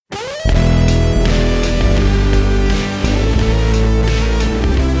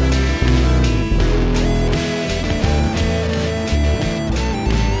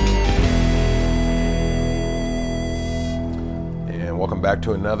back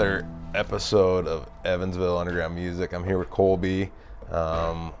to another episode of Evansville Underground Music. I'm here with Colby,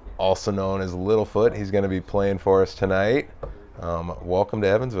 also known as Littlefoot. He's going to be playing for us tonight. Welcome to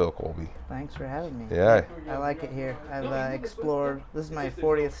Evansville, Colby. Thanks for having me. Yeah. I like it here. I've explored, this is my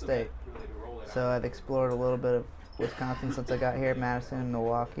 40th state, so I've explored a little bit of Wisconsin since I got here, Madison and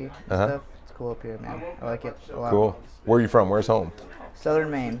Milwaukee and stuff. It's cool up here, man. I like it a lot. Cool. Where are you from? Where's home?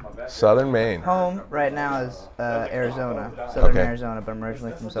 Southern Maine. Southern Maine. Home right now is Arizona, Southern Okay. Arizona, but I'm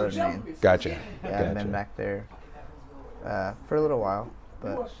originally from Southern Maine. Gotcha. Yeah, I've been back there for a little while,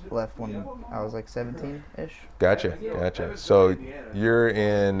 but left when I was like 17-ish. Gotcha. So you're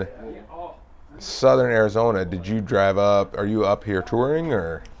in Southern Arizona. Did you drive up? Are you up here touring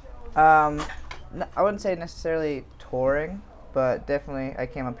or? I wouldn't say necessarily touring, but definitely I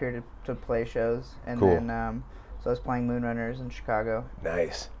came up here to play shows, and Cool. then so I was playing Moonrunners in Chicago,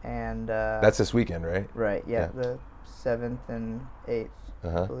 Nice. and That's this weekend, right? right, yeah, yeah. the 7th and 8th,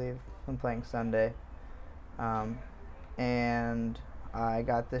 I believe. I'm playing Sunday, and I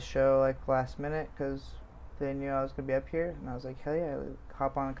got this show like last minute because they knew I was gonna be up here, and I was like, hell yeah,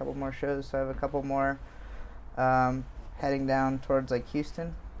 hop on a couple more shows. So I have a couple more heading down towards like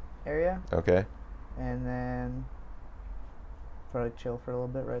Houston area. Okay. And then probably chill for a little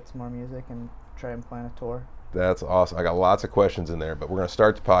bit, write some more music, and try and plan a tour. That's awesome. I got lots of questions in there, but we're going to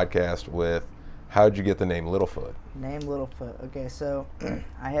start the podcast with how'd you get the name Littlefoot? Name Littlefoot. Okay, so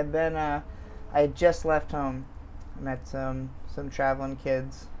I had just left home. I met some traveling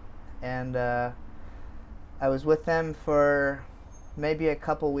kids, and I was with them for maybe a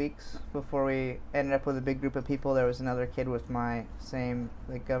couple weeks before we ended up with a big group of people. There was another kid with my same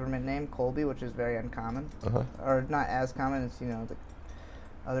government name, Colby, which is very uncommon, or not as common as the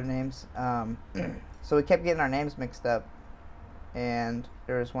other names. So we kept getting our names mixed up, and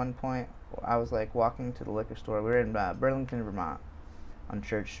there was one point I was like walking to the liquor store. We were in Burlington, Vermont, on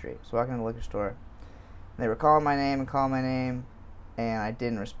Church Street. So walking to the liquor store, and they were calling my name, and I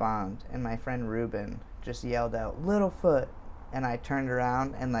didn't respond. And my friend Ruben just yelled out, "Littlefoot!" And I turned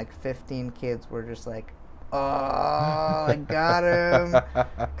around, and like 15 kids were just like, "Oh, I got him!"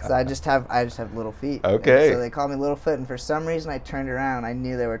 Because I just have little feet. Okay. And so they called me Littlefoot, and for some reason I turned around. I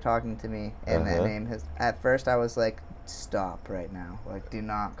knew they were talking to me, and that name has. At first, I was like, "Stop right now! Like, do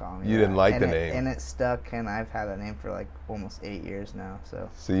not call me." You that. didn't like and the it, name. and it stuck, and I've had that name for like almost 8 years now. So.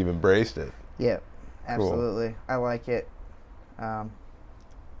 So you've embraced it. Yeah, Cool. absolutely. I like it.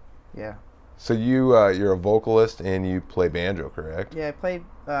 Yeah. So you're a vocalist and you play banjo, correct? Yeah, I play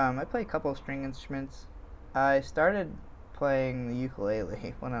a couple of string instruments. I started playing the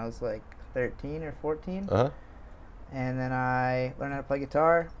ukulele when I was like 13 or 14. And then I learned how to play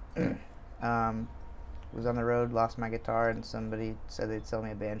guitar. Was on the road, lost my guitar, and somebody said they'd sell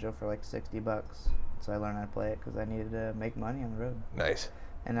me a banjo for like $60. So I learned how to play it because I needed to make money on the road. Nice.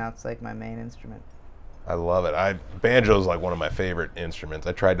 And now it's like my main instrument. I love it. Banjo's like one of my favorite instruments.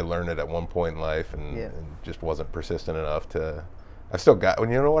 I tried to learn it at one point in life and just wasn't persistent enough to. I've still got. You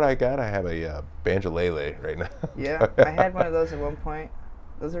know what I got? I have a banjo-lele right now. Yeah, I had one of those at one point.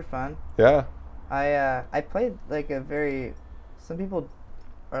 Those are fun. Yeah. I played like some people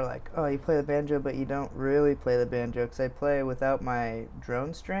are like, oh, you play the banjo, but you don't really play the banjo, because I play without my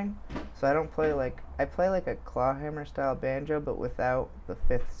drone string. So I play like a clawhammer style banjo, but without the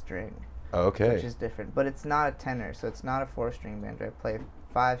 5th string. Okay. Which is different. But it's not a tenor, so it's not a 4-string banjo. I play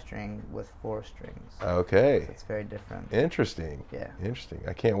 5-string with 4 strings. Okay. So it's very different. Interesting. Yeah. Interesting.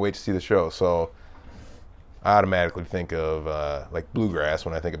 I can't wait to see the show. So I automatically think of like bluegrass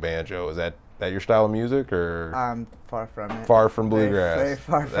when I think of banjo. Is that your style of music, or? I'm far from it. Far from bluegrass. Very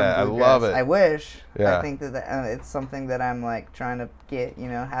far from bluegrass. I love it. I wish. Yeah. I think that it's something that I'm like trying to get,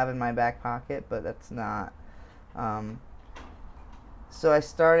 have in my back pocket, but that's not. So I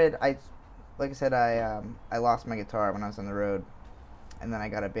started. Like I said, I lost my guitar when I was on the road, and then I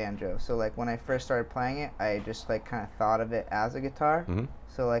got a banjo. So like when I first started playing it, I just like kind of thought of it as a guitar. Mm-hmm.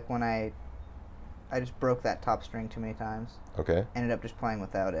 So like when I just broke that top string too many times. Okay. Ended up just playing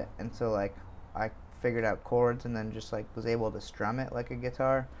without it, and so like I figured out chords, and then just like was able to strum it like a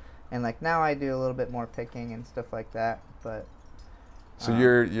guitar, and like now I do a little bit more picking and stuff like that. But so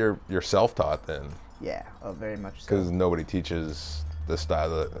you're self-taught then? Yeah, very much so. Because nobody teaches the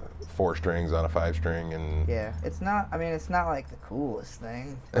style of 4 strings on a 5-string, and yeah, it's not like the coolest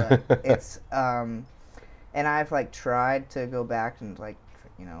thing, but it's and I've like tried to go back and like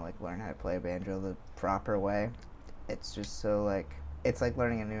learn how to play a banjo the proper way. It's just so like it's like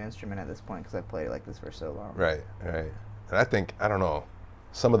learning a new instrument at this point because I've played it like this for so long. Right. And I think, I don't know,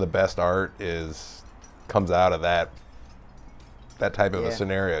 some of the best art comes out of that type of a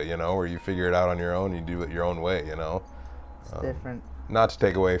scenario, where you figure it out on your own, you do it your own way, It's different. not to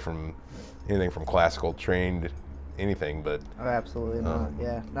take away from anything from classical trained anything, but Oh, absolutely not.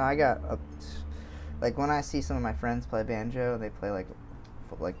 Yeah. No, I got like when I see some of my friends play banjo, they play like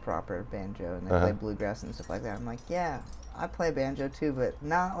proper banjo and they play bluegrass and stuff like that. I'm like, yeah, I play banjo too, but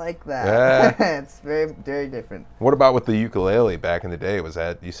not like that. It's very, very different. What about with the ukulele back in the day? Was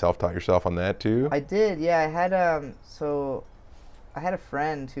that you self-taught yourself on that too? I did. Yeah, I had I had a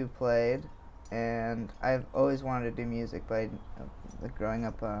friend who played, and I've always wanted to do music, but growing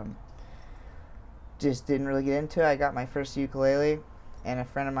up, just didn't really get into it. I got my first ukulele, and a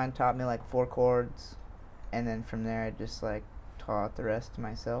friend of mine taught me like 4 chords, and then from there I just like taught the rest to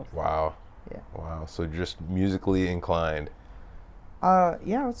myself. Wow. Yeah. Wow. So just musically inclined. Yeah,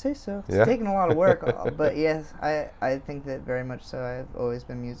 I would say so. It's taken a lot of work, but yes, I think that very much so. I've always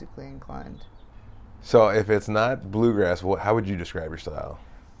been musically inclined. So if it's not bluegrass, how would you describe your style?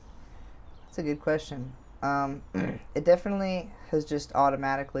 That's a good question. It definitely has just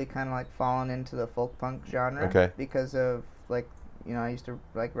automatically kind of like fallen into the folk punk genre. Okay. Because of like, you know, I used to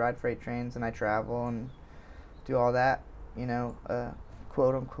like ride freight trains and I travel and do all that, you know,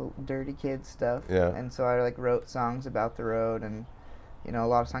 quote unquote dirty kid stuff. Yeah. And so I like wrote songs about the road and, you know, a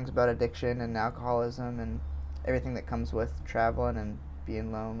lot of songs about addiction and alcoholism and everything that comes with traveling and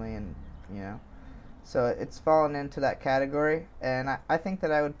being lonely and, you know. So it's fallen into that category, and I think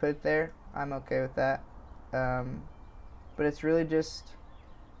that I would put it there. I'm okay with that. But it's really just,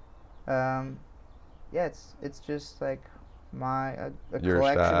 yeah, it's just like a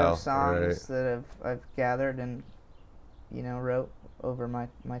collection style, of songs right. that I've gathered and, you know, wrote over my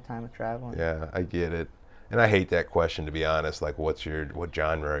time of traveling. Yeah, I get it. And I hate that question, to be honest. Like, what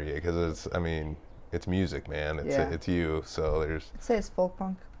genre are you? Because it's music, man. It's you. So there's. I'd say it's folk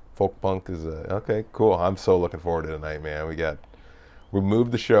punk. Folk punk is okay, cool. I'm so looking forward to tonight, man. We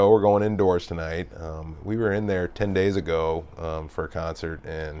moved the show. We're going indoors tonight. We were in there 10 days ago for a concert,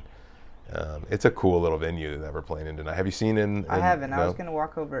 and it's a cool little venue that we're playing in tonight. Have you seen in I haven't. No? I was gonna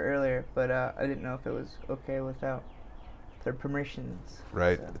walk over earlier, but I didn't know if it was okay without their permissions.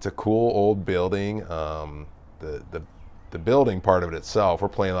 Right. So. It's a cool old building. The building part of it itself, we're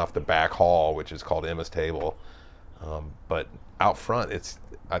playing off the back hall, which is called Emma's Table. But out front,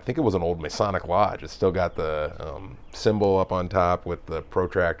 I think it was an old Masonic lodge. It's still got the symbol up on top with the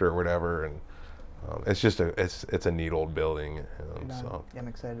protractor or whatever, and it's just it's a neat old building. So I'm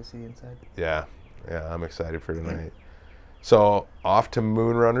excited to see the inside. Yeah, I'm excited for tonight. So off to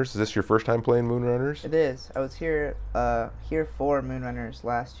Moonrunners. Is this your first time playing Moonrunners? It is. I was here for Moonrunners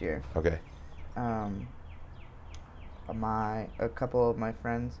last year. Okay. A couple of my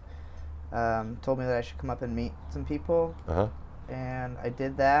friends told me that I should come up and meet some people. And I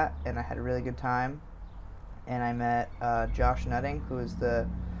did that, and I had a really good time. And I met Josh Nutting,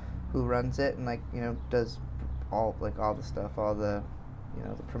 who runs it and like, you know, does all the stuff, all the, you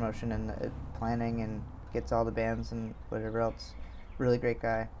know, the promotion and the planning and gets all the bands and whatever else. Really great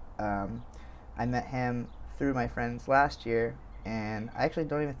guy. I met him through my friends last year, and I actually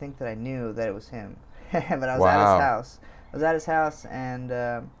don't even think that I knew that it was him. But I was at his house. I was at his house, and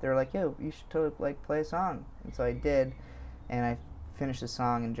they were like, "Yo, you should totally like play a song." And so I did, and I finished the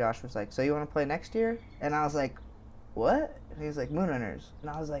song, and Josh was like, "So you want to play next year?" And I was like, "What?" And he was like, "Moonrunners." And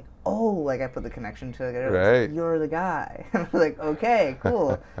I was like, "Oh," like I put the connection to it. Right. Like, "You're the guy." And I was like, "Okay,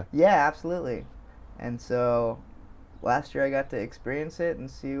 cool. Yeah, absolutely." And so last year I got to experience it and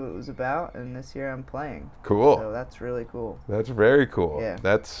see what it was about, and this year I'm playing. Cool. So that's really cool. That's very cool. Yeah.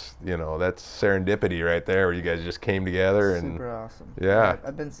 That's serendipity right there, where you guys just came together and super awesome. Yeah.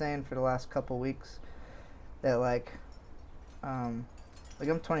 I've been saying for the last couple weeks that like I'm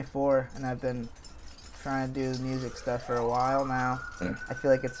 24 and I've been trying to do music stuff for a while now. I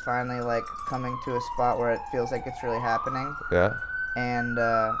feel like it's finally like coming to a spot where it feels like it's really happening. Yeah. And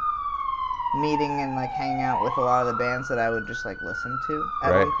meeting and like hanging out with a lot of the bands that I would just like listen to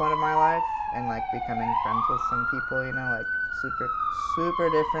at one point in my life, and like becoming friends with some people, you know, like super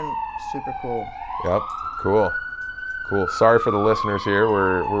different, super cool. Yep. Cool. Sorry for the listeners here.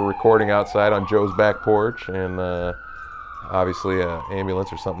 We're recording outside on Joe's back porch, and obviously an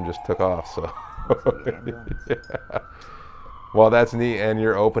ambulance or something just took off. So. Yeah. Well, that's neat. And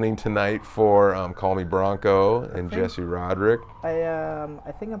you're opening tonight for Call Me Bronco and Jesse Roderick.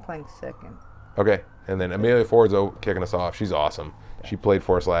 I think I'm playing second. Okay. And then Amelia Ford's kicking us off. She's awesome. Okay. She played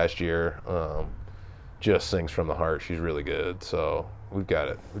for us last year. Just sings from the heart. She's really good. So we've got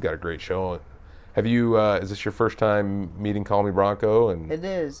a great show. Have you? Is this your first time meeting Call Me Bronco? And it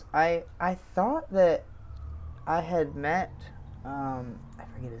is. I thought that I had met. I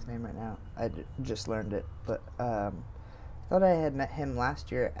forget his name right now. I just learned it, but. Thought I had met him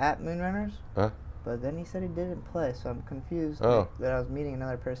last year at Moonrunners. Huh? but then he said he didn't play, so I'm confused Oh. that I was meeting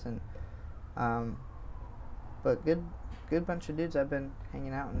another person. But good bunch of dudes. I've been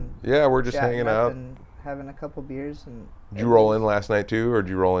hanging out and Yeah, we're just chatting hanging up out. and having a couple beers. And Did you roll in last night too, or did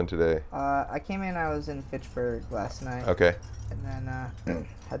you roll in today? I came in. I was in Fitchburg last night. Okay. And then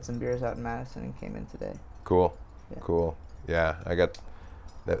had some beers out in Madison and came in today. Cool. Yeah. Cool. Yeah, I got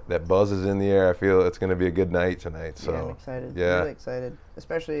that buzz is in the air. I feel it's going to be a good night tonight. So yeah, I'm excited. Yeah. I'm really excited,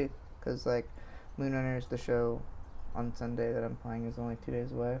 especially because like Moonrunners, the show on Sunday that I'm playing is only 2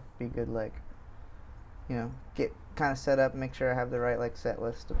 days away. Be good, like, you know, get kind of set up, make sure I have the right like set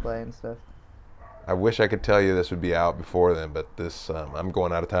list to play and stuff. I wish I could tell you this would be out before then, but this I'm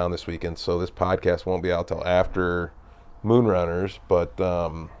going out of town this weekend, so this podcast won't be out till after Moonrunners. But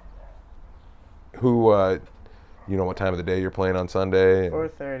you know what time of the day you're playing on Sunday?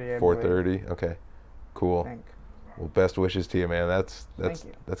 4:30. 4:30. Okay, cool. I think. Well, best wishes to you, man. That's Thank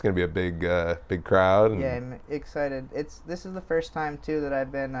you. going to be a big crowd. Yeah, I'm excited. This is the first time too that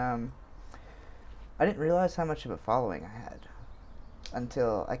I've been. I didn't realize how much of a following I had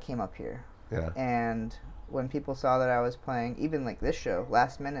until I came up here. Yeah. And when people saw that I was playing, even like this show,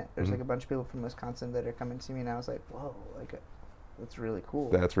 last minute, there's Mhm. like a bunch of people from Wisconsin that are coming to see me, and I was like, whoa, like that's really cool.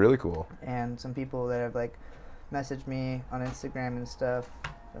 That's really cool. And some people that have like messaged me on Instagram and stuff.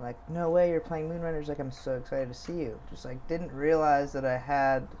 They're like, no way, you're playing Moonrunners. Like, I'm so excited to see you. Just like didn't realize that I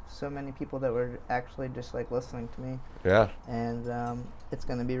had so many people that were actually just like listening to me. Yeah. And it's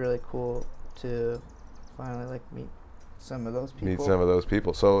gonna be really cool to finally like meet some of those people. Meet some of those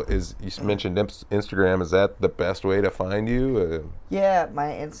people. So you mentioned Instagram. Is that the best way to find you? Yeah, my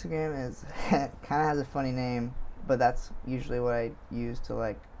Instagram is kind of has a funny name, but that's usually what I use to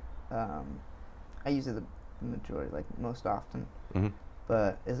like. I use it the majority, like most often. Mm-hmm.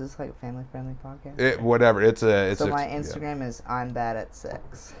 But is this like a family-friendly podcast? Whatever. It's so my Instagram is I'm bad at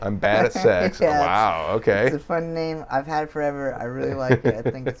sex. I'm bad at sex. Yeah, wow. Okay. It's a fun name. I've had it forever. I really like it. I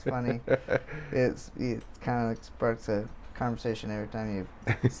think it's funny. It kind of like sparks a conversation every time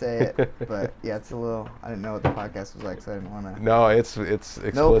you say it. But yeah, it's a little. I didn't know what the podcast was like, so I didn't want to. No, it's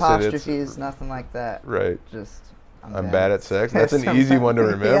explicit. No apostrophes, nothing like that. Right. Just. I'm bad at sex. That's an easy one to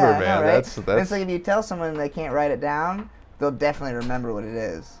remember, yeah, man. Know, right? That's. It's like if you tell someone they can't write it down, they'll definitely remember what it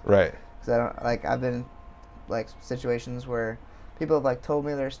is. Right. Because I don't like. I've been like situations where people have like told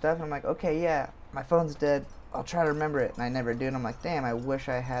me their stuff, and I'm like, okay, yeah, my phone's dead. I'll try to remember it, and I never do. And I'm like, damn, I wish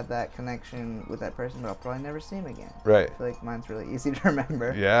I had that connection with that person, but I'll probably never see him again. Right. I feel like mine's really easy to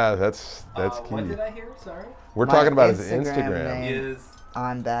remember. Yeah, that's key. What did I hear? Sorry. We're My talking about his Instagram Instagram. name. Is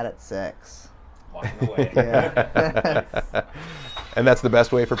I'm bad at sex. walking away. Yeah. And that's the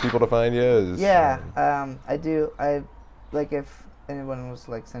best way for people to find you? Yeah, I do. I like if anyone was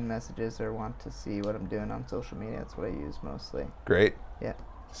like send messages or want to see what I'm doing on social media, that's what I use mostly. Great. Yeah.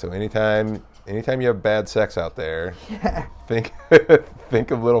 So anytime you have bad sex out there, Yeah. think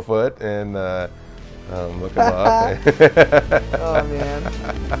of Littlefoot and look him up. Oh man.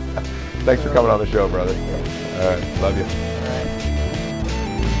 Thanks for coming on the show, brother. All right, love you. All right.